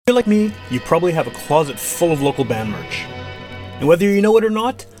you're like me, you probably have a closet full of local band merch. And whether you know it or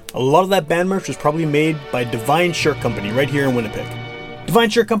not, a lot of that band merch was probably made by Divine Shirt Company right here in Winnipeg. Divine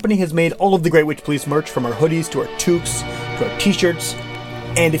Shirt Company has made all of the Great Witch Police merch, from our hoodies to our toques to our t-shirts.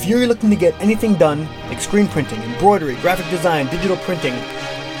 And if you're looking to get anything done, like screen printing, embroidery, graphic design, digital printing,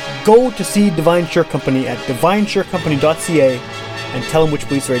 go to see Divine Shirt Company at divineshirtcompany.ca and tell them Witch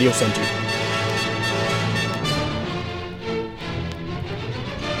Police Radio sent you.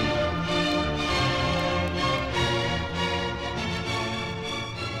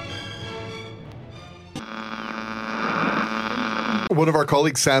 One of our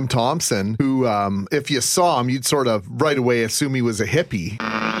colleagues, Sam Thompson, who, if you saw him, you'd sort of right away assume he was a hippie.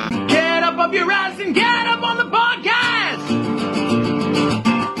 Get up off your ass and get up on the podcast!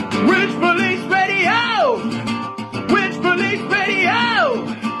 Witch Police Radio! Witch Police Radio!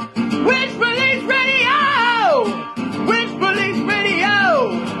 Witch Police Radio! Witch Police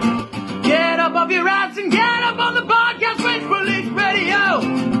Radio! Get up off your ass and get up on the podcast! Witch Police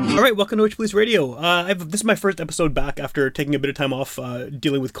Radio! All right, welcome to Witch Police Radio. This is my first episode back after taking a bit of time off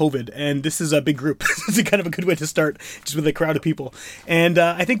dealing with COVID, and this is a big group. This is kind of a good way to start, just with a crowd of people. And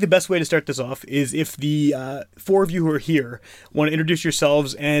I think the best way to start this off is if the four of you who are here want to introduce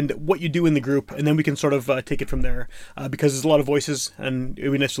yourselves and what you do in the group, and then we can sort of take it from there, because there's a lot of voices, and it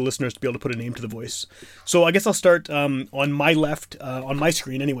would be nice for listeners to be able to put a name to the voice. So I guess I'll start on my left, on my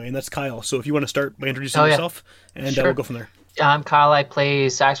screen anyway, and that's Kyle. So if you want to start by introducing yourself, and Sure. we'll go from there. I'm Kyle. I play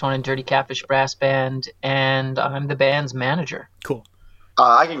saxophone in Dirty Catfish Brass Band, and I'm the band's manager. Cool.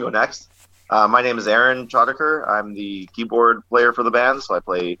 I can go next. My name is Aaron Chodaker. I'm the keyboard player for the band, so I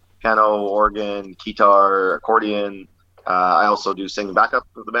play piano, organ, guitar, accordion. I also do sing backup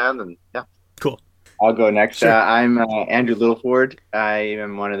for the band, and yeah. Cool. I'll go next. Sure. I'm Andrew Littleford. I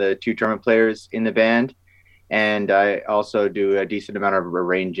am one of the two trumpet players in the band, and I also do a decent amount of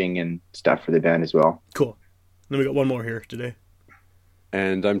arranging and stuff for the band as well. Cool. Then we got one more here today.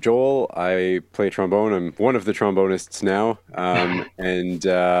 And I'm Joel. I play trombone. I'm one of the trombonists now. And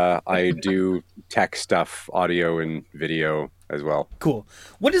I do tech stuff, audio and video as well. Cool.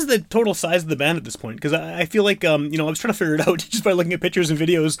 What is the total size of the band at this point? Because I feel like, I was trying to figure it out just by looking at pictures and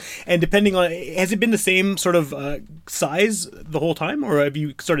videos. And depending on, has it been the same sort of size the whole time? Or have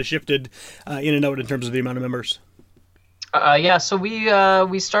you sort of shifted in and out in terms of the amount of members? So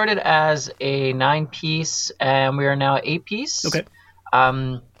we started as a 9-piece, and we are now 8-piece. Okay.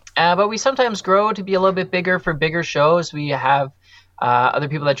 But we sometimes grow to be a little bit bigger for bigger shows. We have other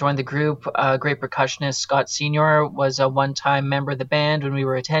people that joined the group. Great percussionist Scott Senior was a one-time member of the band when we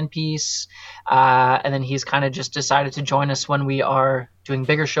were a 10-piece, and then he's kind of just decided to join us when we are doing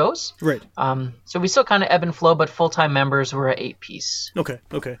bigger shows. Right. So we still kind of ebb and flow, but full-time members were an 8-piece. Okay.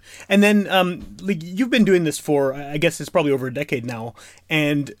 And then you've been doing this for, I guess it's probably over a decade now,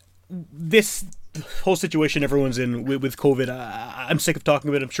 and this whole situation everyone's in with COVID, I'm sick of talking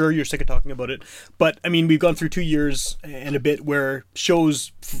about it. I'm sure you're sick of talking about it. But, I mean, we've gone through 2 years and a bit where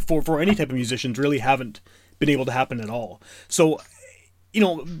shows for any type of musicians really haven't been able to happen at all. So,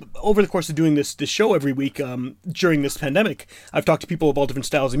 over the course of doing this show every week during this pandemic, I've talked to people of all different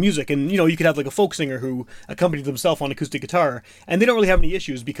styles of music. And, you could have like a folk singer who accompanied themselves on acoustic guitar, and they don't really have any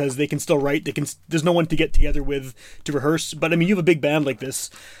issues because they can still write. There's no one to get together with to rehearse. But, I mean, you have a big band like this.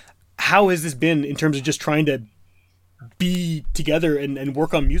 How has this been in terms of just trying to be together and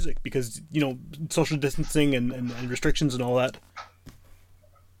work on music? Because, social distancing and restrictions and all that.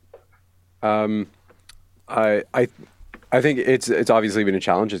 I think it's obviously been a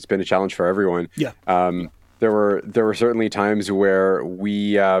challenge. It's been a challenge for everyone. Yeah. There were certainly times where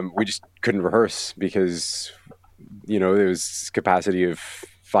we just couldn't rehearse because, there was capacity of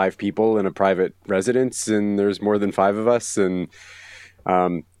 5 people in a private residence, and there's more than 5 of us, and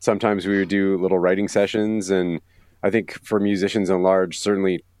sometimes we would do little writing sessions. And I think for musicians at large,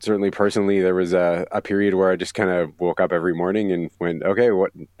 certainly personally, there was a period where I just kind of woke up every morning and went, okay,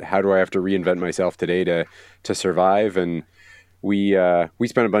 how do I have to reinvent myself today to survive? And we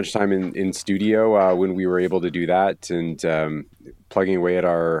spent a bunch of time in studio when we were able to do that, and plugging away at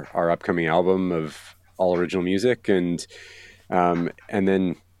our upcoming album of all original music. And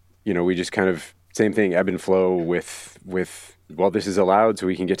then, we just kind of, same thing, ebb and flow with well, this is allowed, so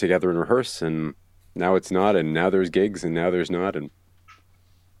we can get together and rehearse, and now it's not, and now there's gigs, and now there's not, and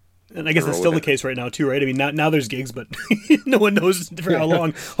I guess that's still the case right now too, right? I mean, now there's gigs, but no one knows for how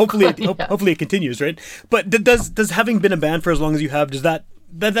long. Hopefully, hopefully it continues, right? But does having been a band for as long as you have,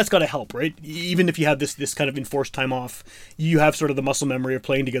 that's got to help, right? Even if you have this kind of enforced time off, you have sort of the muscle memory of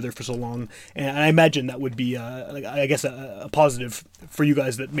playing together for so long, and I imagine that would be, I guess, a positive for you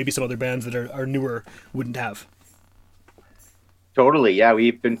guys that maybe some other bands that are newer wouldn't have. Totally. Yeah,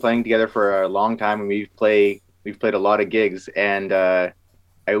 we've been playing together for a long time, and we've played a lot of gigs. And I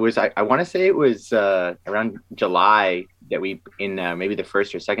want to say it was around July that we in maybe the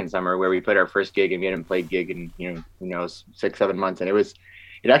first or second summer where we played our first gig, and we hadn't played gig in who knows 6-7 months, and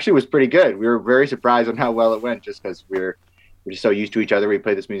it actually was pretty good. We were very surprised on how well it went, just because we're just so used to each other. We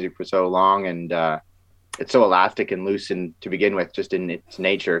played this music for so long, and it's so elastic and loose and to begin with, just in its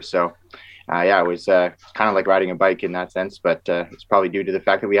nature. So. Yeah, it was kind of like riding a bike in that sense, but it's probably due to the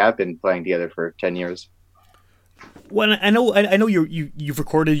fact that we have been playing together for 10 years. Well, I know you've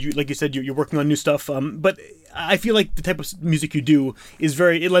recorded, like you said, you're working on new stuff. But I feel like the type of music you do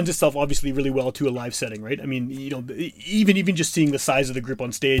it lends itself obviously really well to a live setting, right? I mean, even just seeing the size of the group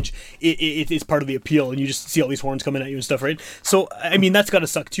on stage, it is part of the appeal, and you just see all these horns coming at you and stuff, right? So, I mean, that's got to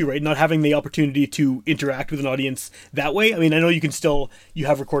suck too, right? Not having the opportunity to interact with an audience that way. I mean, I know you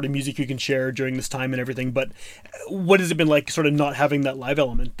have recorded music you can share during this time and everything, but what has it been like, sort of not having that live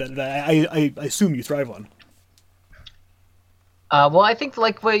element that I assume you thrive on? Well, I think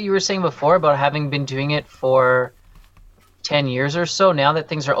like what you were saying before about having been doing it for 10 years or so, now that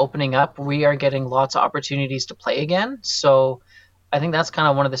things are opening up, we are getting lots of opportunities to play again. So I think that's kind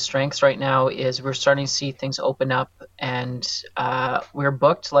of one of the strengths right now is we're starting to see things open up, and we're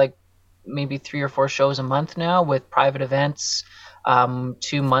booked like maybe 3 or 4 shows a month now with private events,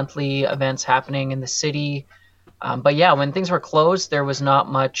 2 monthly events happening in the city. But yeah, when things were closed, there was not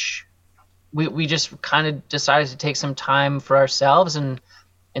much. We just kind of decided to take some time for ourselves, and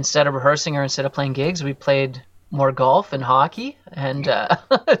instead of rehearsing or instead of playing gigs, we played more golf and hockey, and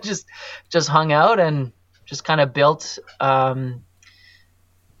just hung out and just kind of built our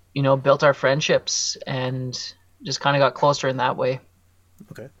friendships and just kind of got closer in that way.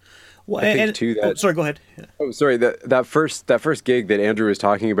 Okay. Well, I think too that. Sorry, go ahead. Yeah. Oh, sorry. That first gig that Andrew was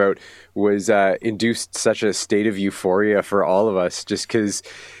talking about was induced such a state of euphoria for all of us, just because.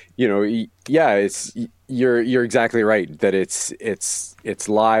 You're exactly right that it's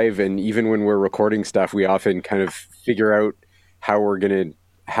live, and even when we're recording stuff, we often kind of figure out how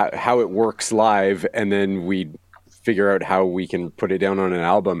how it works live, and then we figure out how we can put it down on an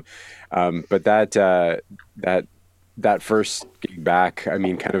album. But that first gig back, I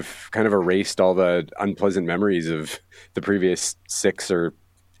mean, kind of erased all the unpleasant memories of the previous 6 or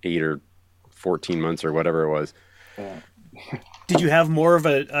 8 or 14 months or whatever it was. Yeah. Did you have more of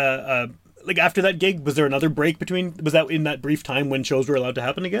a like after that gig? Was there another break between? Was that in that brief time when shows were allowed to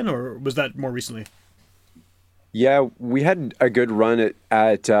happen again, or was that more recently? Yeah, we had a good run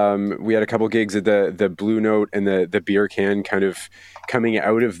at we had a couple gigs at the Blue Note and the Beer Can. Kind of coming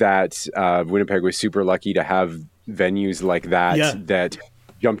out of that, Winnipeg was super lucky to have venues like that that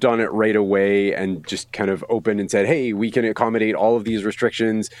jumped on it right away and just kind of opened and said, "Hey, we can accommodate all of these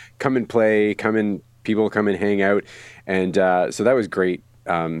restrictions. Come and play. People come and hang out," and so that was great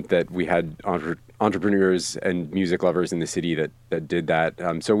that we had entrepreneurs and music lovers in the city that did that.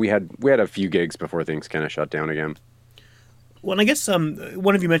 So we had a few gigs before things kind of shut down again. Well, and I guess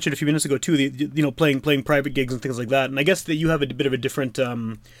one of you mentioned a few minutes ago too, playing private gigs and things like that, and I guess that you have a bit of a different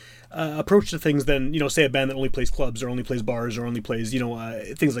approach to things than say a band that only plays clubs or only plays bars or only plays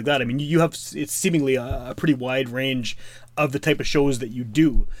things like that. I mean, you have it's seemingly a pretty wide range of the type of shows that you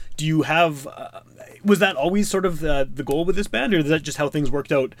do. Do you have was that always sort of the goal with this band, or is that just how things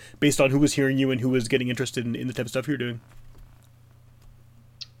worked out based on who was hearing you and who was getting interested in the type of stuff you're doing?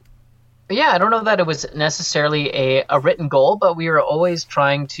 Yeah, I don't know that it was necessarily a written goal, but we were always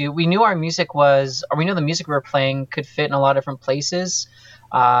trying to. We knew our music we knew the music we were playing could fit in a lot of different places.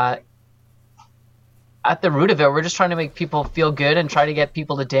 At the root of it, we're just trying to make people feel good and try to get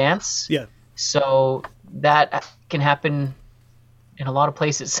people to dance. Yeah. So that can happen in a lot of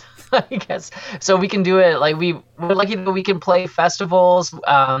places, I guess. So we can do it like we're lucky that we can play festivals,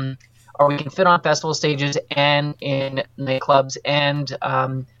 or we can fit on festival stages and in nightclubs and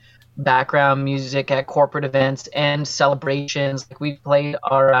background music at corporate events and celebrations. Like we played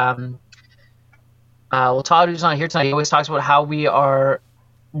our Todd, who's not here tonight, he always talks about how we are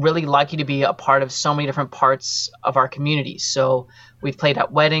really lucky to be a part of so many different parts of our community. So we've played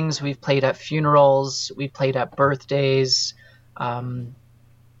at weddings, we've played at funerals, we've played at birthdays.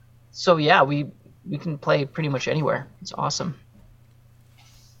 So yeah, we can play pretty much anywhere. It's awesome.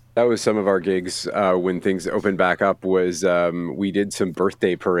 That was some of our gigs when things opened back up. Was we did some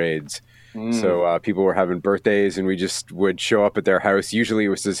birthday parades. So people were having birthdays, and we just would show up at their house. Usually, it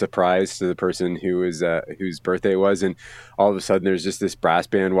was a surprise to the person whose birthday it was, and all of a sudden, there's just this brass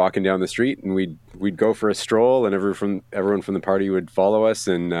band walking down the street, and we'd go for a stroll, and everyone from the party would follow us,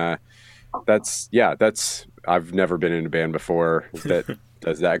 and that's I've never been in a band before that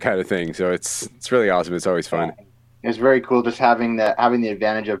does that kind of thing. So it's really awesome. It's always fun. It's very cool just having the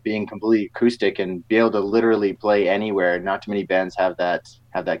advantage of being completely acoustic and be able to literally play anywhere. Not too many bands have that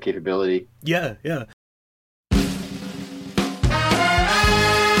capability. Yeah, yeah.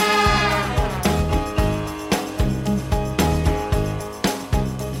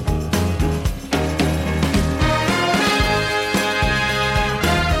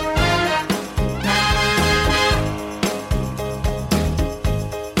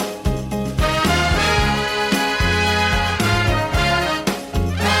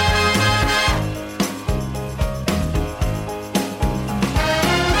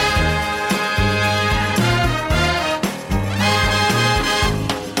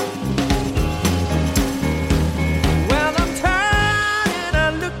 Well, I'm tired and I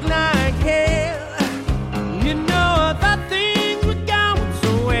look like hell. You know, I thought things were going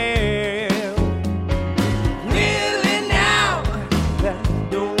so well. Really now, that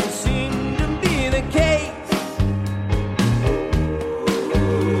don't seem to be the case.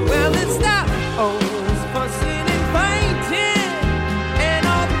 Well, it's not always fussing and fighting, and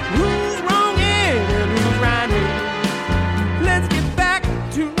all who's wrong and who's right here. Let's get back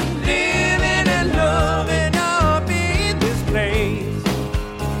to living and loving up in this place.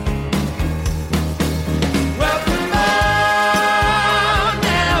 Well, come on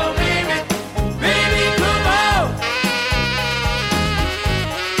now, baby, baby, come on.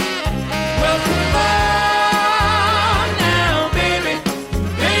 Well, come on now, baby,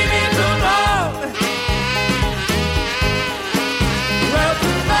 baby, come on. Well,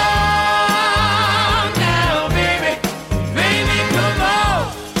 come on now, baby, baby, come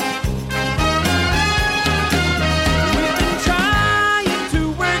on. We've been trying to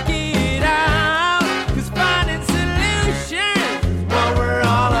work it out, 'cause finding solutions is what we're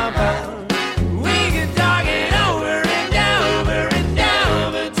all about. We can talk it over and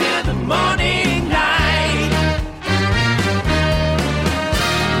over till the morning light.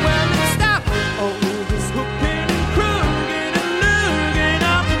 Well, let's stop all this hooking and crooking and looking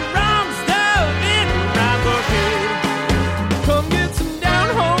up the wrong stuff in my bucket. Come get some down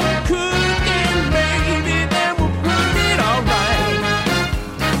home cooking, baby, then we'll put it all right.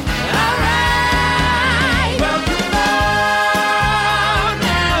 All right. Well, come on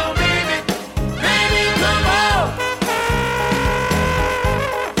now, baby, baby, come on.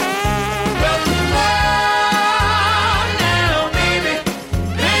 Well, come on now, baby,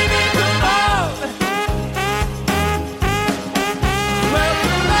 baby, come on. Well,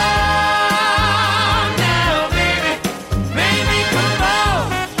 come on now, baby, baby, come on.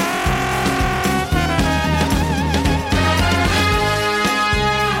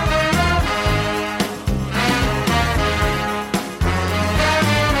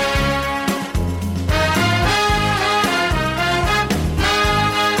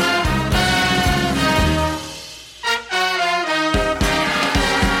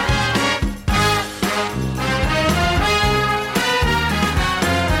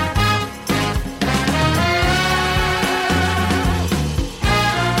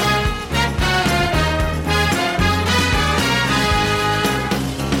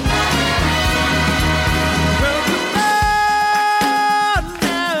 Well, come on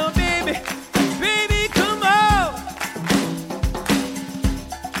now, baby, baby, come on.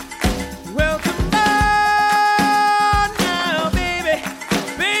 Well, come on now, baby,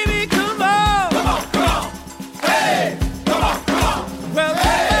 baby, come on. Come on, come on. Hey, come on, come on. Well, come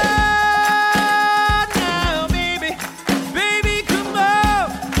on now, baby, baby, come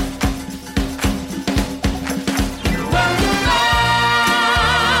on. Well, come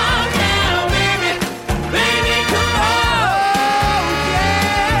on now, baby, baby, come on.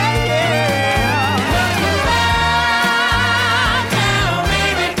 Yeah, yeah. Well, come on now,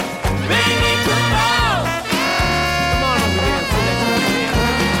 baby, baby, come on. Come on over here and sit next to me.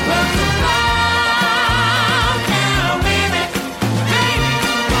 Well, come on now, baby, baby,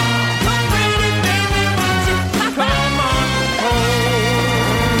 come on. Come pretty baby, won't you come on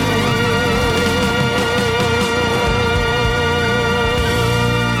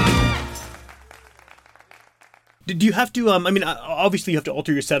Do you have to? I mean, obviously you have to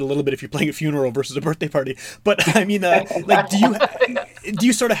alter your set a little bit if you're playing a funeral versus a birthday party. But I mean, like, do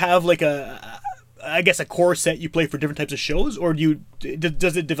you sort of have like I guess a core set you play for different types of shows, or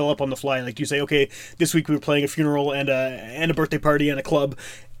does it develop on the fly? Like, do you say, okay, this week we're playing a funeral and a birthday party and a club?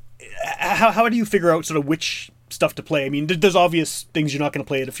 How do you figure out sort of which stuff to play? I mean, there's obvious things you're not going to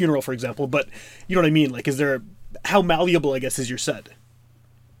play at a funeral, for example, but you know what I mean? Like, how malleable, I guess, is your set?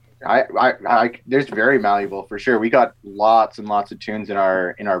 There's very malleable for sure. We got lots and lots of tunes in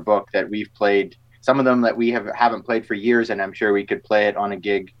our book that we've played. Some of them that we haven't played for years, and I'm sure we could play it on a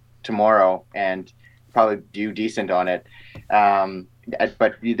gig tomorrow. And probably do decent on it.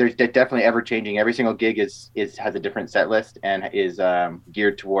 But there's definitely ever changing. Every single gig has a different set list and is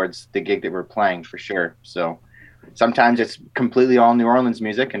geared towards the gig that we're playing for sure. So sometimes it's completely all New Orleans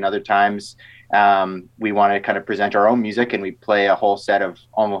music, and other times we want to kind of present our own music and we play a whole set of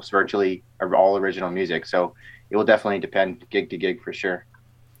almost virtually all original music. So it will definitely depend gig to gig for sure.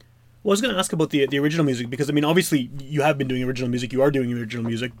 Well, I was going to ask about the original music, because I mean, obviously you have been doing original music, you are doing original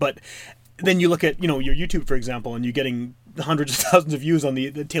music, but then you look at, your YouTube, for example, and you're getting hundreds of thousands of views on the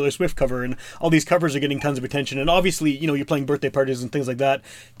Taylor Swift cover, and all these covers are getting tons of attention, and obviously, you're playing birthday parties and things like that.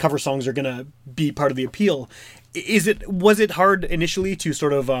 Cover songs are going to be part of the appeal. Was it hard initially to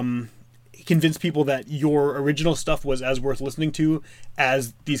sort of convince people that your original stuff was as worth listening to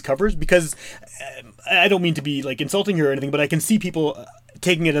as these covers? Because I don't mean to be like insulting here or anything, but I can see people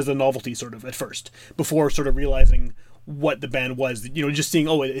taking it as a novelty sort of at first, before sort of realizing what the band was, just seeing,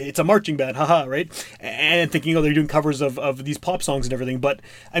 oh, it's a marching band, haha, right? And thinking, oh, they're doing covers of these pop songs and everything. But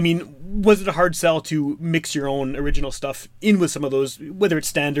I mean, was it a hard sell to mix your own original stuff in with some of those, whether it's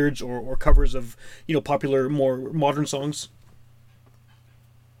standards or covers of, popular, more modern songs?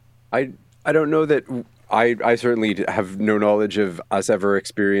 I don't know that I certainly have no knowledge of us ever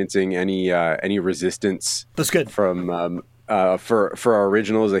experiencing any resistance. That's good. From for our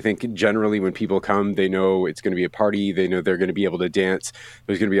originals. I think generally when people come, they know it's going to be a party. They know they're going to be able to dance.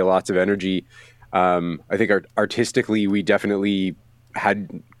 There's going to be lots of energy. I think artistically, we definitely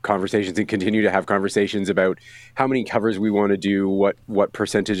had conversations and continue to have conversations about how many covers we want to do, what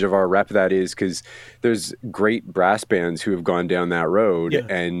percentage of our rep that is, because there's great brass bands who have gone down that road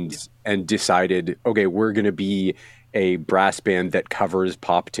and decided, okay, we're going to be a brass band that covers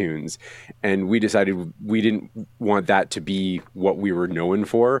pop tunes, and we decided we didn't want that to be what we were known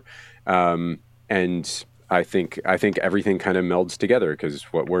for, and I think everything kind of melds together, because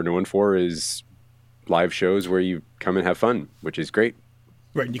what we're known for is live shows where you come and have fun, which is great.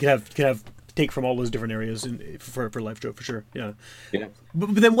 Right, and you can have take from all those different areas for live show for sure. Yeah.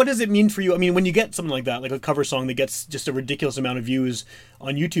 But then what does it mean for you? I mean, when you get something like that, like a cover song that gets just a ridiculous amount of views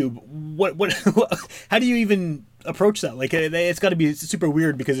on YouTube, what how do you even approach that? Like, it's got to be super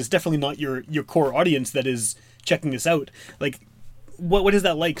weird, because it's definitely not your core audience that is checking this out. Like, what is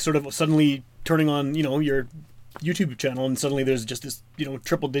that like? Sort of suddenly turning on, your YouTube channel, and suddenly there's just this,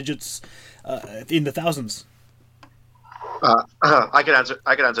 triple digits in the thousands. I can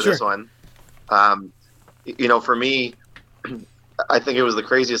answer Sure. this one. For me, I think it was the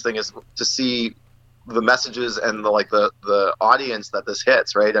craziest thing is to see the messages and the audience that this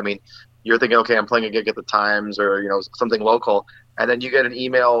hits, right? I mean, you're thinking, okay, I'm playing a gig at the Times or, something local. And then you get an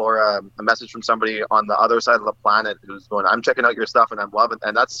email or a message from somebody on the other side of the planet who's going, I'm checking out your stuff and I'm loving it.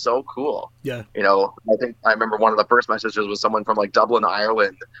 And that's so cool. Yeah. I think I remember one of the first messages was someone from like Dublin,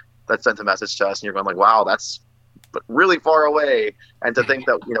 Ireland that sent a message to us, and you're going like, wow, that's really far away. And to think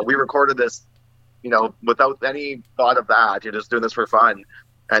that, we recorded this, without any thought of that, you're just doing this for fun.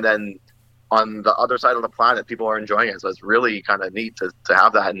 And then on the other side of the planet, people are enjoying it. So it's really kind of neat to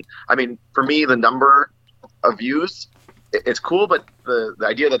have that. And I mean, for me, the number of views, it's cool, but the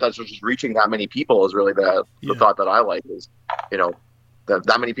idea that that's just reaching that many people is really the thought that I like is,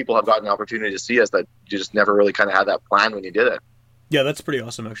 that many people have gotten the opportunity to see us that you just never really kind of had that plan when you did it. Yeah, that's pretty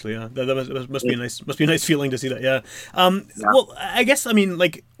awesome, actually. Yeah, that must be a nice feeling to see that. Yeah. Well, I guess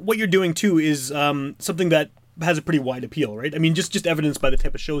like what you're doing too is something that has a pretty wide appeal, right? I mean, just evidenced by the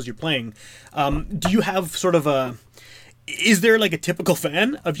type of shows you're playing. Do you have sort of is there like a typical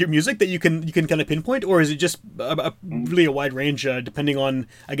fan of your music that you can kind of pinpoint, or is it just really a wide range depending on,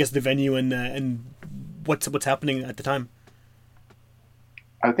 I guess, the venue and what's happening at the time?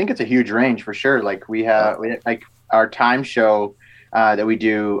 I think it's a huge range for sure. Like we like our time show that we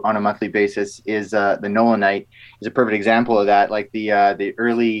do on a monthly basis is the Nolan Night is a perfect example of that. Like the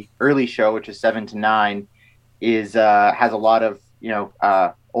early show, which is 7 to 9, is has a lot of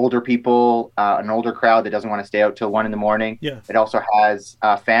older people, an older crowd that doesn't want to stay out till 1 a.m. Yeah. It also has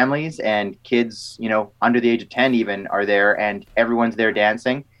families and kids, under the age of 10 even are there, and everyone's there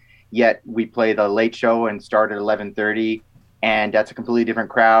dancing. Yet we play the late show and start at 11:30, and that's a completely different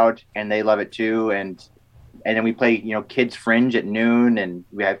crowd, and they love it too. And then we play, Kids Fringe at noon, and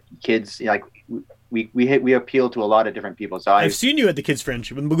we have kids, like we appeal to a lot of different people. So I've seen you at the Kids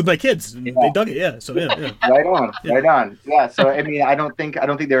Fringe with my kids. And they dug it. Yeah. So yeah. Right on. Yeah. So I mean, I don't think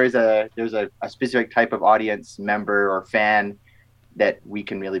there's a specific type of audience member or fan that we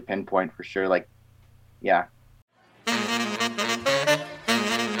can really pinpoint for sure. Like, yeah.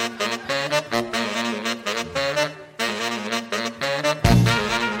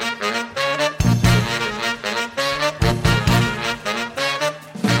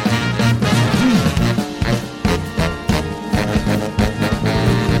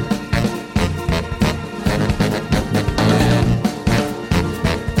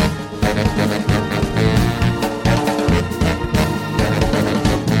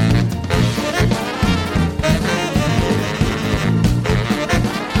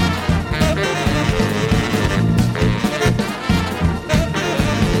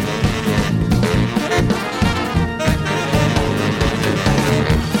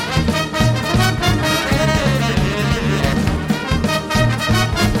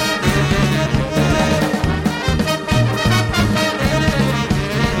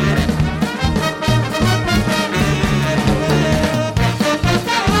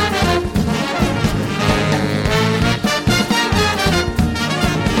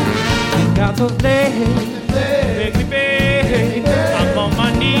 those legs, make me beg. I'm on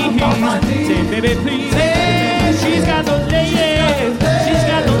my knees, say baby please. She's got those legs, she's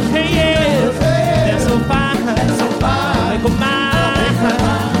got those hands, they're so fine, make 'em mine.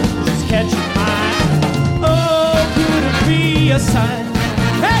 She's catching mine. Oh, could it be a sign?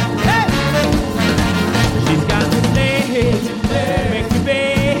 Hey, hey. She's got those legs, make me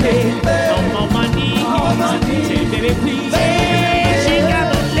beg. I'm on my knees, say baby please. She's got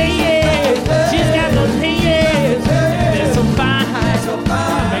those legs, she's got those hands, they're so fine,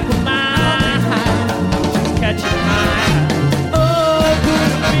 make 'em mine. She's catching mine. Oh, could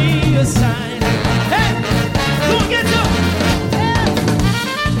it be a sign? Hey, go and get some.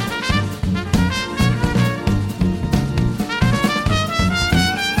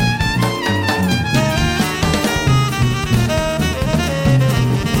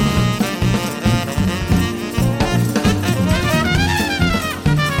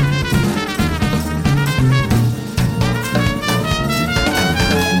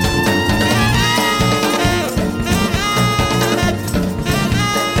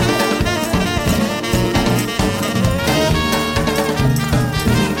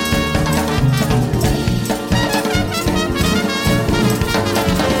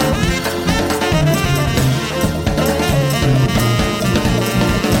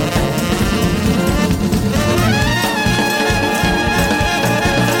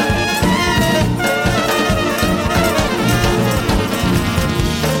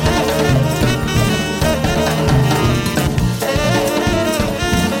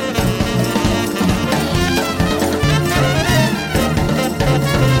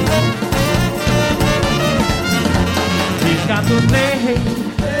 She's got those legs,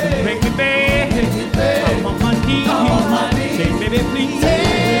 make me beg. I'm on my knees, say baby please.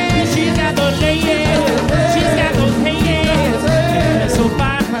 She's got those legs, she's got those hands, they're so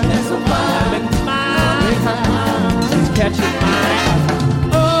fine, make 'em smile. She's catching mine.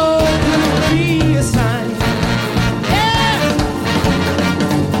 Oh, could it be a sign? Yeah.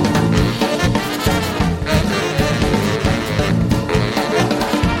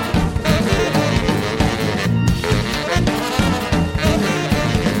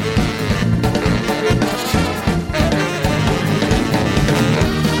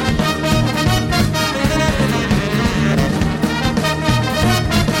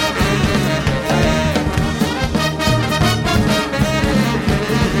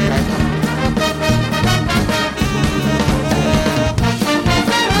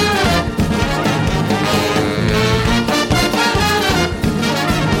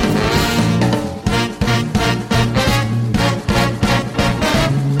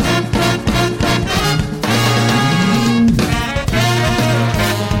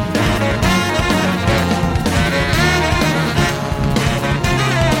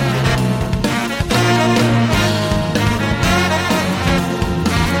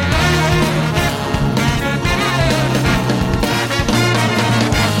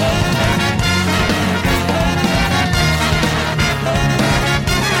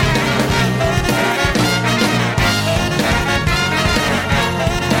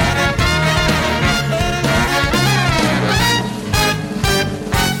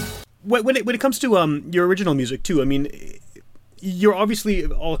 When it comes to your original music too, I mean, you're obviously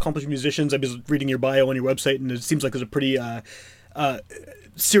all accomplished musicians. I was reading your bio on your website, and it seems like there's a pretty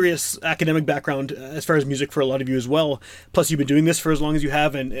serious academic background as far as music for a lot of you as well. Plus, you've been doing this for as long as you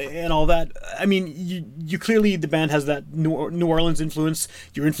have, and all that. I mean, you clearly, the band has that New Orleans influence.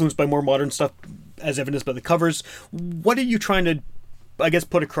 You're influenced by more modern stuff, as evidenced by the covers. What are you trying to, I guess,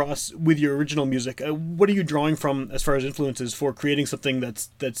 put across with your original music? What are you drawing from as far as influences for creating something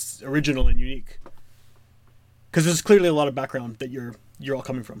that's original and unique? Because there's clearly a lot of background that you're all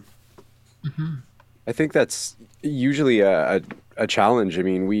coming from. Mm-hmm. I think that's usually a challenge. I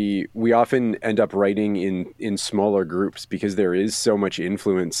mean, we often end up writing in smaller groups because there is so much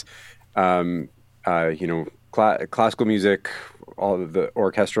influence. Classical music, all of the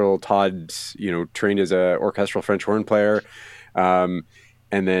orchestral. Todd, trained as a orchestral French horn player. And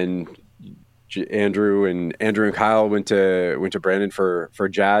then Andrew and Kyle went to Brandon for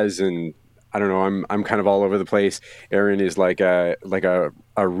jazz, and I don't know, I'm kind of all over the place. Aaron is like a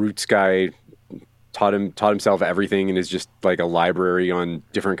roots guy, taught himself everything and is just like a library on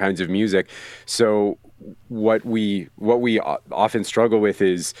different kinds of music. So what we often struggle with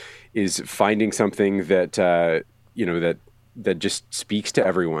is finding something that that just speaks to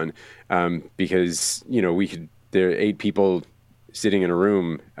everyone, because there are 8 people sitting in a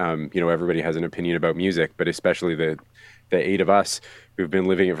room. Everybody has an opinion about music, but especially the 8 of us who've been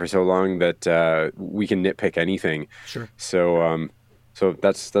living it for so long that we can nitpick anything. Sure. So So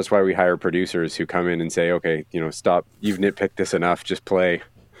that's why we hire producers who come in and say, okay, stop. You've nitpicked this enough. Just play.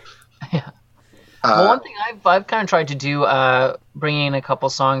 Well, one thing I've kind of tried to do, bringing in a couple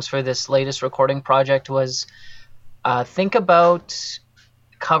songs for this latest recording project, was think about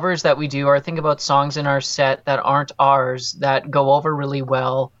covers that we do, or think about songs in our set that aren't ours that go over really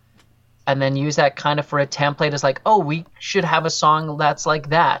well, and then use that kind of for a template as like, oh, we should have a song that's like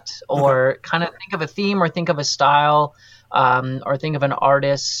that, or kind of think of a theme, or think of a style, or think of an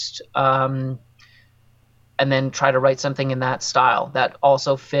artist, and then try to write something in that style that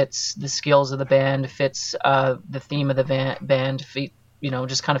also fits the skills of the band, fits the theme of the band,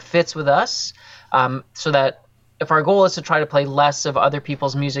 just kind of fits with us, so that if our goal is to try to play less of other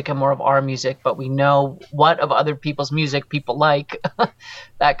people's music and more of our music, but we know what of other people's music people like,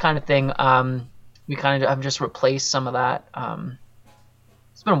 that kind of thing, we kind of have just replaced some of that.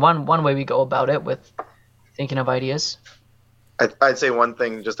 It's been one way we go about it with thinking of ideas. I'd say one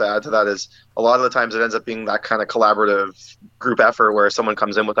thing just to add to that is a lot of the times it ends up being that kind of collaborative group effort where someone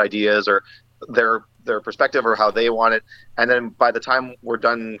comes in with ideas or their perspective or how they want it, and then by the time we're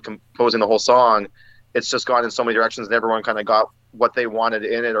done composing the whole song, it's just gone in so many directions and everyone kind of got what they wanted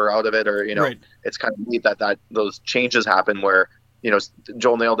in it or out of it, or right. It's kind of neat that those changes happen where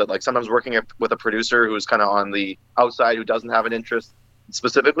Joel nailed it. Like sometimes working with a producer who's kind of on the outside who doesn't have an interest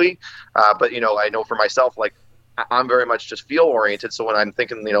specifically, but I know for myself, like I'm very much just feel oriented. So when I'm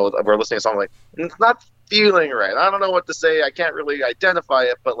thinking, we're listening to a song, like it's not feeling right. I don't know what to say. I can't really identify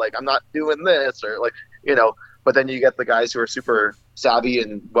it, but like I'm not doing this or like, but then you get the guys who are super savvy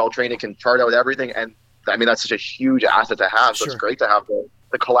and well trained and can chart out everything. And I mean, that's such a huge asset to have. So It's great to have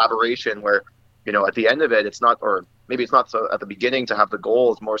the collaboration where, at the end of it, it's not, or maybe it's not so at the beginning to have the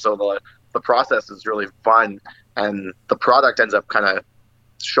goals, more so the process is really fun. And the product ends up kind of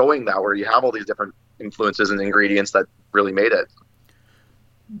showing that, where you have all these different influences and ingredients that really made it.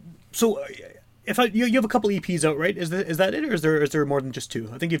 So you have a couple EPs out, right? Is that it, or is there more than just two?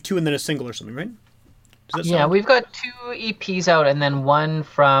 I think you have two and then a single or something, right? Yeah, we've got 2 EPs out and then one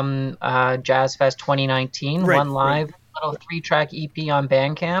from Jazz Fest 2019, one live little 3-track EP on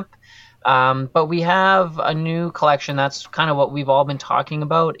Bandcamp. But we have a new collection. That's kind of what we've all been talking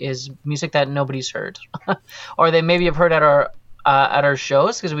about, is music that nobody's heard, or they maybe have heard at our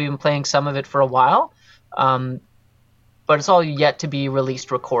shows because we've been playing some of it for a while. But it's all yet to be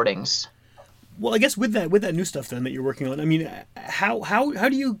released recordings. Well, I guess with that new stuff then that you're working on, I mean, how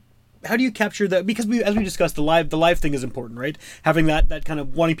do you capture that? Because as we discussed, the live thing is important, right? Having that kind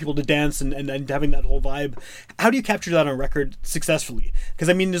of wanting people to dance and having that whole vibe. How do you capture that on record successfully? Because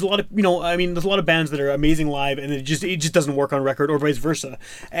I mean, there's a lot of bands that are amazing live, and it just doesn't work on record, or vice versa.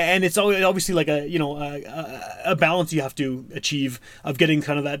 And it's obviously like a balance you have to achieve of getting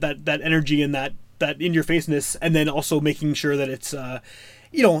kind of that energy and that in your faceness, and then also making sure that it's all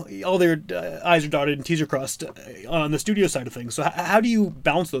their I's are dotted and T's are crossed on the studio side of things. So how do you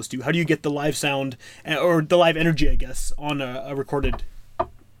balance those two? How do you get the live sound or the live energy, I guess, on a record?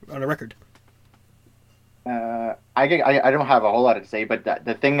 I don't have a whole lot to say, but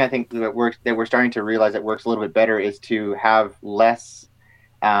the thing I think that we're starting to realize that works a little bit better is to have less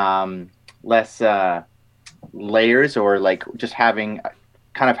layers, or like just having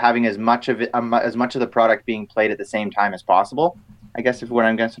as much of the product being played at the same time as possible. I guess is what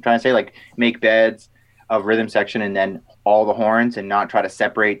I'm trying to say, like make beds of rhythm section and then all the horns, and not try to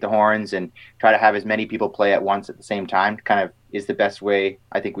separate the horns, and try to have as many people play at once at the same time, kind of is the best way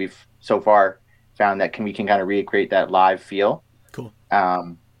I think we've so far found that we can kind of recreate that live feel. Cool.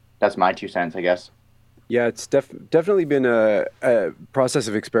 That's my 2 cents, I guess. Yeah, it's definitely been a process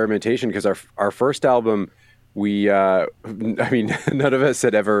of experimentation, because our first album, none of us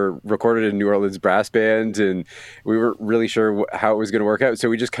had ever recorded a New Orleans brass band, and we weren't really sure how it was going to work out. So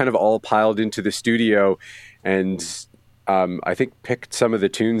we just kind of all piled into the studio, and I think picked some of the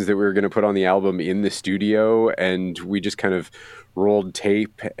tunes that we were going to put on the album in the studio, and we just kind of rolled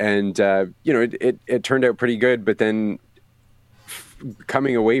tape, and it turned out pretty good. But then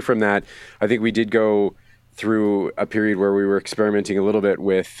coming away from that, I think we did go through a period where we were experimenting a little bit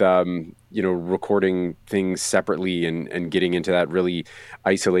with recording things separately and getting into that really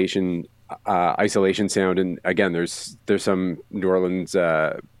isolation sound. And again, there's some New Orleans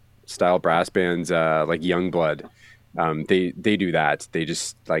style brass bands like Youngblood. They do that. They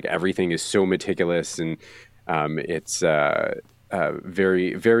just, like, everything is so meticulous, and it's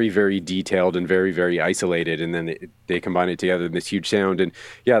very, very, very detailed and very, very isolated, and then they combine it together in this huge sound. And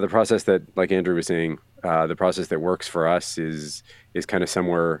yeah, the process that, like Andrew was saying, the process that works for us is kind of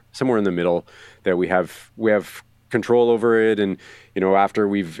somewhere in the middle, that we have control over it. And, after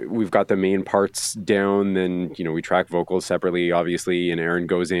we've got the main parts down, then, we track vocals separately, obviously, and Aaron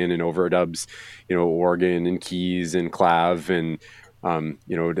goes in and overdubs, organ and keys and clav and,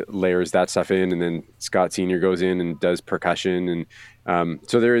 layers that stuff in. And then Scott Senior goes in and does percussion. And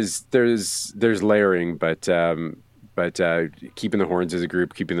so there's layering, but keeping the horns as a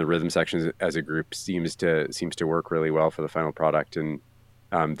group, keeping the rhythm sections as a group seems to work really well for the final product. And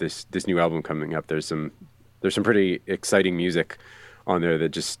this new album coming up, there's some pretty exciting music on there that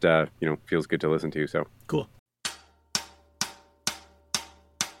just feels good to listen to. So cool.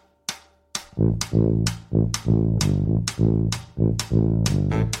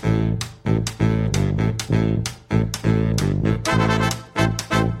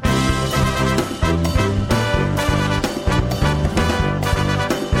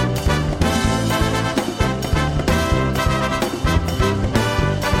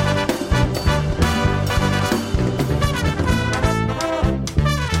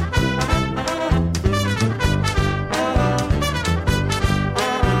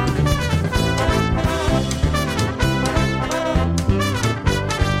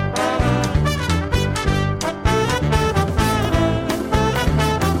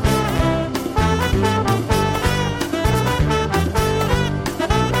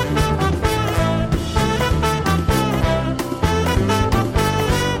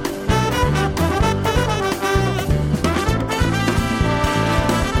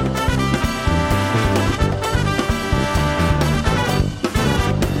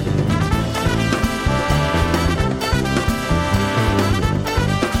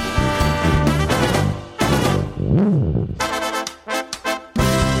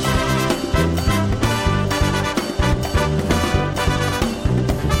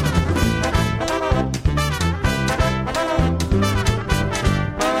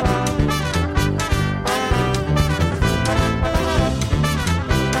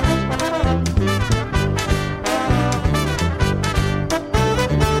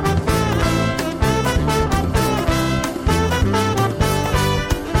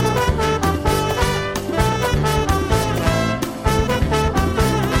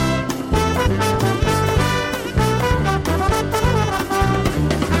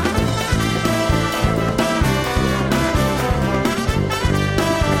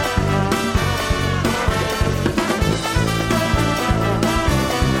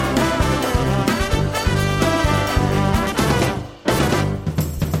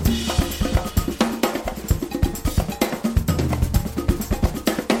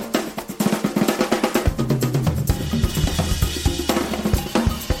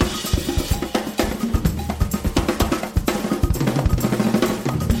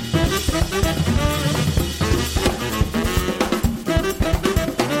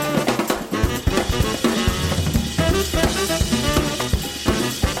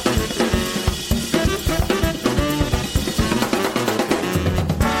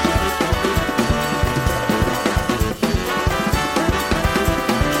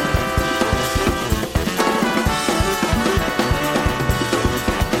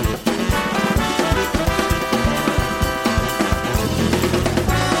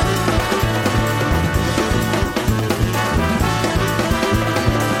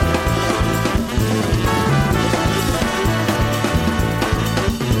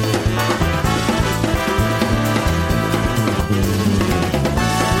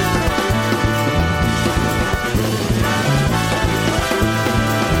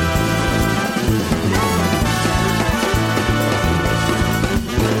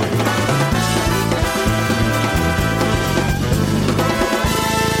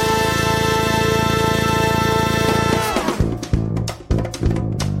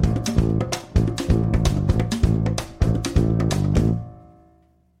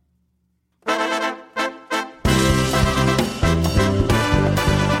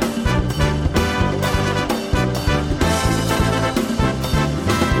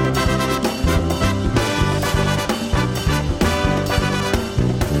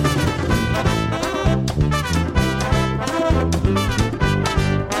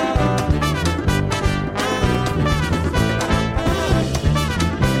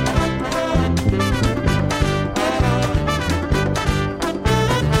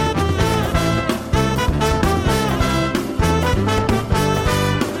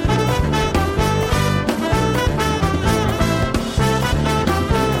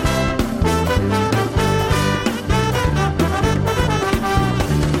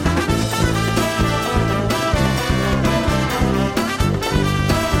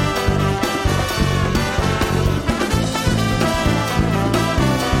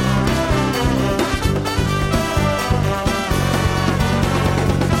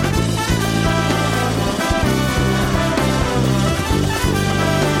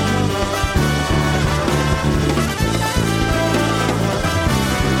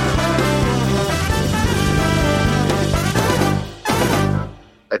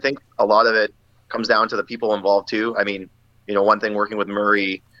 a lot of it comes down to the people involved too. I mean, one thing working with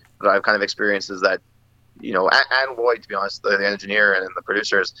Murray that I've kind of experienced is that, and Lloyd, to be honest, the engineer and the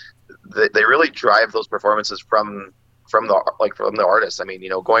producers, they really drive those performances from the artists. I mean,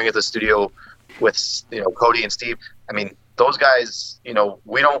 going at the studio with, Cody and Steve, I mean, those guys,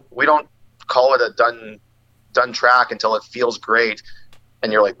 we don't call it a done track until it feels great.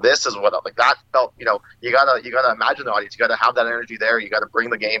 And you're like, this is what, like, that felt, you gotta imagine the audience. You gotta have that energy there. You gotta bring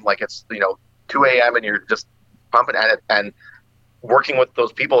the game like it's, 2 a.m. and you're just pumping at it. And working with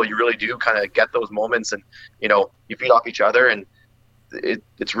those people, you really do kind of get those moments, and, you feed off each other, and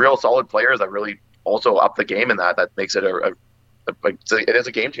it's real solid players that really also up the game in that makes it it is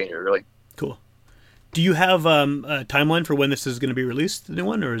a game changer, really. Cool. Do you have a timeline for when this is going to be released, the new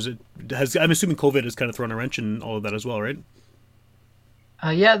one, or I'm assuming COVID has kind of thrown a wrench in all of that as well, right?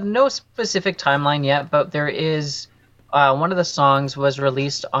 Yeah, no specific timeline yet, but there is one of the songs was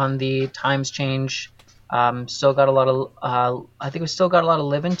released on the Times Change. Still got a lot of I think we still got a lot of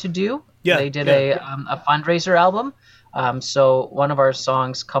living to do. Yeah, they did a fundraiser album. So one of our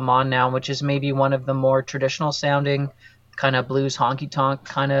songs, Come On Now, which is maybe one of the more traditional sounding kind of blues honky tonk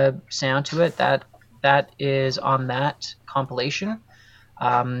kind of sound to it, that is on that compilation.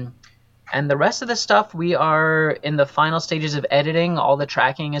 And the rest of the stuff, we are in the final stages of editing. All the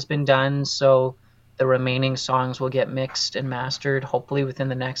tracking has been done, so the remaining songs will get mixed and mastered hopefully within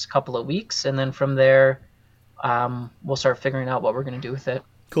the next couple of weeks. And then from there, we'll start figuring out what we're going to do with it.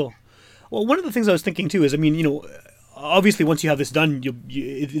 Cool. Well, one of the things I was thinking too is, I mean, obviously once you have this done,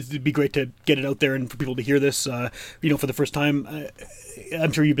 it'd be great to get it out there and for people to hear this, for the first time.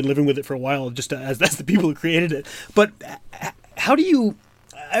 I'm sure you've been living with it for a while, just as the people who created it. But how do you...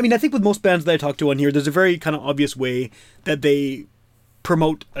 I mean, I think with most bands that I talk to on here, there's a very kind of obvious way that they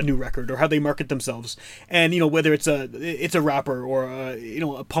promote a new record or how they market themselves. And, whether it's a rapper or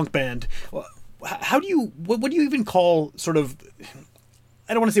a punk band, how do you, what do you even call sort of,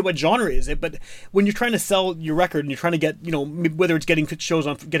 I don't want to say what genre is it, but when you're trying to sell your record and you're trying to get, whether it's getting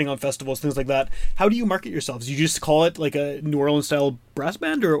festivals, things like that, how do you market yourselves? You just call it like a New Orleans style brass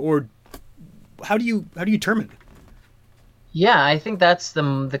band, or how do you term it? Yeah, I think that's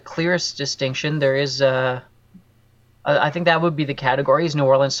the clearest distinction. There is I think that would be the categories, New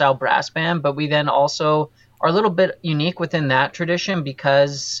Orleans style brass band, but we then also are a little bit unique within that tradition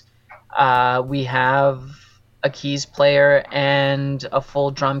because we have a keys player and a full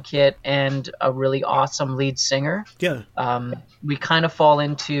drum kit and a really awesome lead singer. Yeah. We kind of fall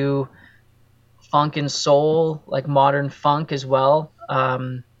into funk and soul, like modern funk as well.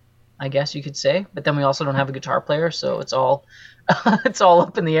 I guess you could say, but then we also don't have a guitar player, so it's all it's all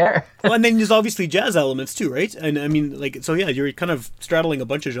up in the air. Well, and then there's obviously jazz elements too, right? And I mean, so yeah, you're kind of straddling a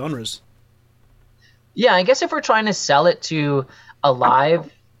bunch of genres. Yeah, I guess if we're trying to sell it to a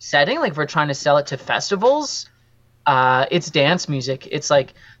live setting, like if we're trying to sell it to festivals, it's dance music. It's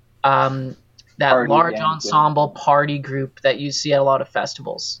like that party large ensemble party group that you see at a lot of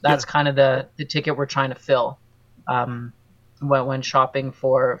festivals. That's kind of the ticket we're trying to fill. When shopping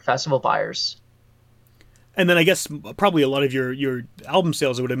for festival buyers. And then I guess probably a lot of your album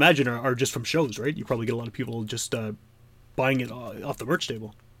sales, I would imagine, are just from shows, right? You probably get a lot of people just buying it off the merch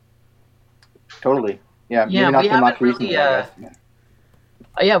table. Totally. Yeah. Yeah, we haven't really.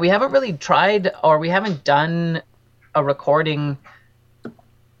 Yeah, we haven't really tried, or we haven't done a recording.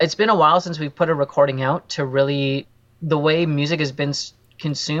 It's been a while since we put a recording out to really the way music has been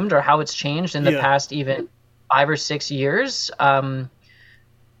consumed or how it's changed in the past even 5 or 6 years.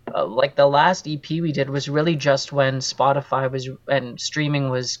 Like the last EP we did was really just when Spotify and streaming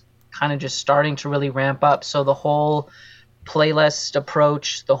was kind of just starting to really ramp up. So the whole playlist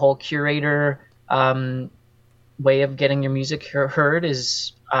approach, the whole curator way of getting your music heard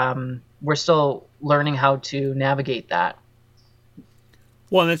is we're still learning how to navigate that.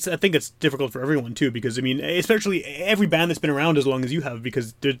 Well, and I think it's difficult for everyone too, because I mean, especially every band that's been around as long as you have,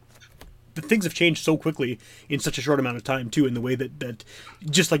 because the things have changed so quickly in such a short amount of time too, in the way that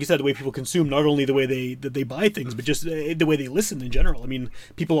just like you said, the way people consume, not only the way they buy things, but just the way they listen in general. I mean,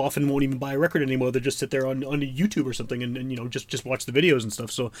 people often won't even buy a record anymore. They just sit there on YouTube or something and just watch the videos and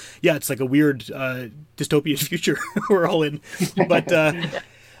stuff. So yeah, it's like a weird dystopian future we're all in. But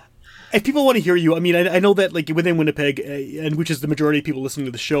if people want to hear you, I mean, I know that like within Winnipeg, and which is the majority of people listening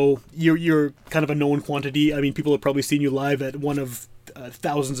to the show, you're kind of a known quantity. I mean, people have probably seen you live at one of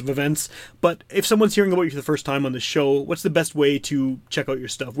thousands of events. But if someone's hearing about you for the first time on the show, what's the best way to check out your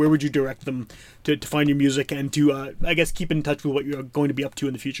stuff? Where would you direct them to find your music and to, I guess, keep in touch with what you're going to be up to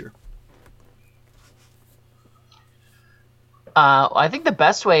in the future? I think the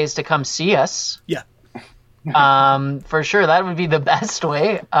best way is to come see us. Yeah. For sure, that would be the best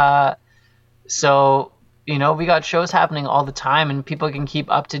way. So, we got shows happening all the time, and people can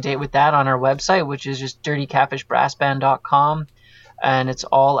keep up to date with that on our website, which is just dirtycatfishbrassband.com. And it's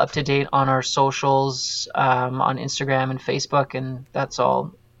all up to date on our socials, on Instagram and Facebook, and that's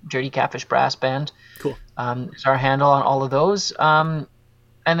all Dirty Catfish Brass Band. Cool. Is our handle on all of those. And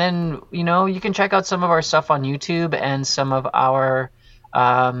then, you can check out some of our stuff on YouTube and some of our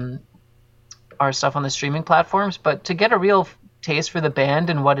stuff on the streaming platforms. But to get a real taste for the band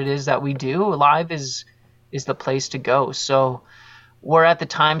and what it is that we do, live is the place to go. So we're at the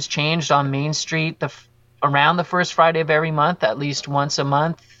Times Changed on Main Street around the first Friday of every month, at least once a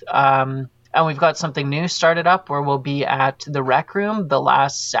month. And we've got something new started up where we'll be at the Rec Room the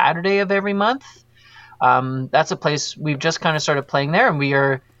last Saturday of every month. That's a place we've just kind of started playing there, and we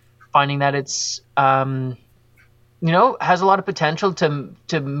are finding that it's has a lot of potential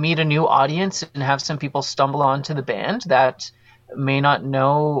to meet a new audience and have some people stumble onto the band that may not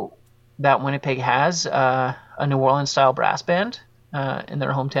know that Winnipeg has a New Orleans style brass band in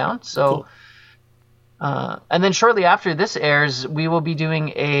their hometown. So Cool. And then shortly after this airs, we will be doing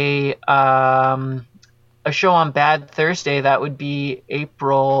a show on Bad Thursday. That would be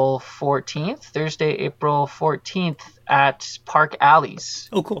Thursday, April 14th at Park Alleys.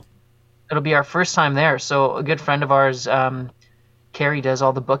 Oh, cool. It'll be our first time there. So a good friend of ours, Carrie, does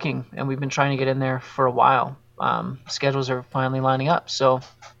all the booking, and we've been trying to get in there for a while. Schedules are finally lining up. So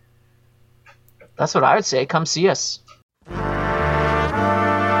that's what I would say. Come see us.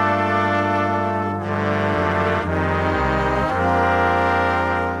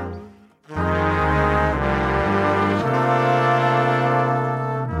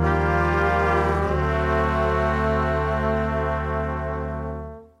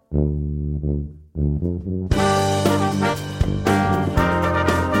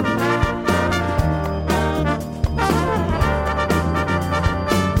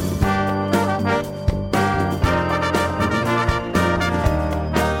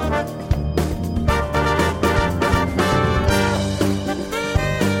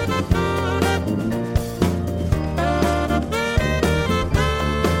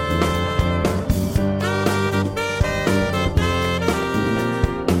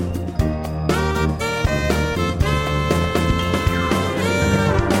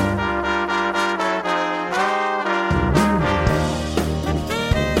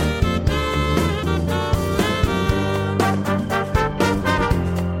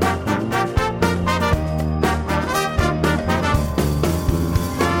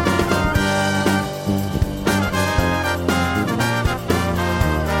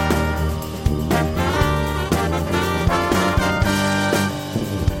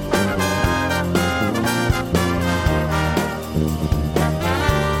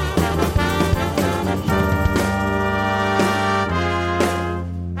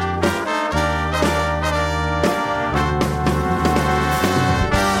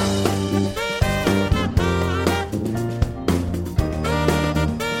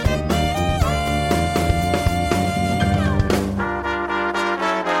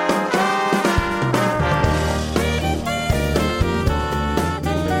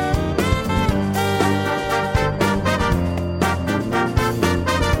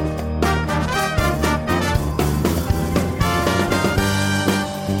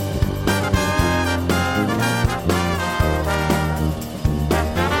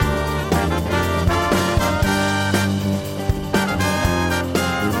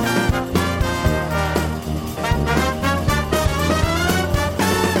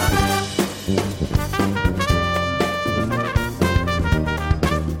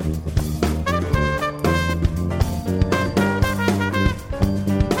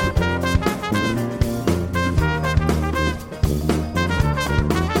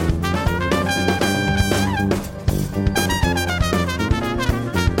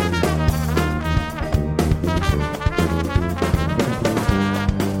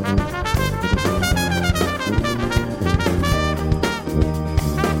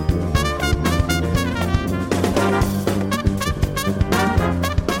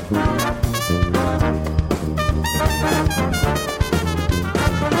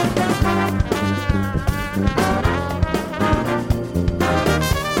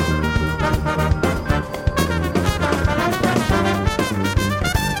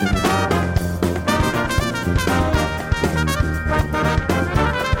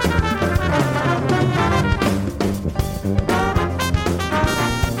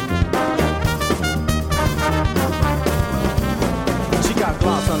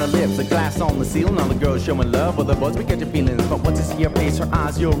 gloss on her lips, a glass on the ceiling. All the girls showing love, well the boys we get your feelings. But once you see her face, her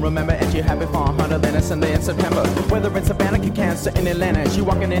eyes, you'll remember. And she happy for her than a Sunday in September. Whether in Savannah, Kansas, in Atlanta, she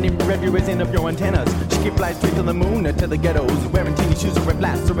walking any river, raising up your antennas. She keep flying straight to the moon or to the ghettos, wearing teeny shoes or red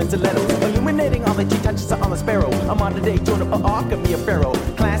flats or in stilettos, illuminating all that she touches her on the sparrow. I'm on today, join up a arc of me a pharaoh.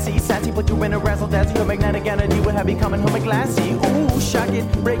 Classy, sassy, put you in a razzle dazzle. Your magnetic energy will have you coming home and glassy. Ooh, shock it,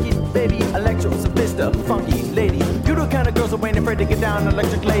 break it, baby, electro, sophisticated, funky lady. You the kind of girls who ain't afraid to get down,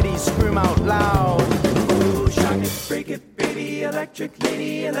 electric lady, scream out loud. Ooh, shock it, break it, baby, electric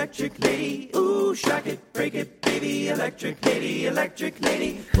lady, electric lady. Ooh, shock it, break it, baby, electric lady, electric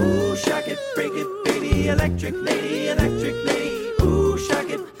lady. Ooh, shock it, break it, baby, electric lady, electric lady. Ooh, shock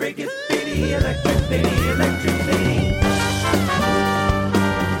it, break it, baby, electric lady, electric lady.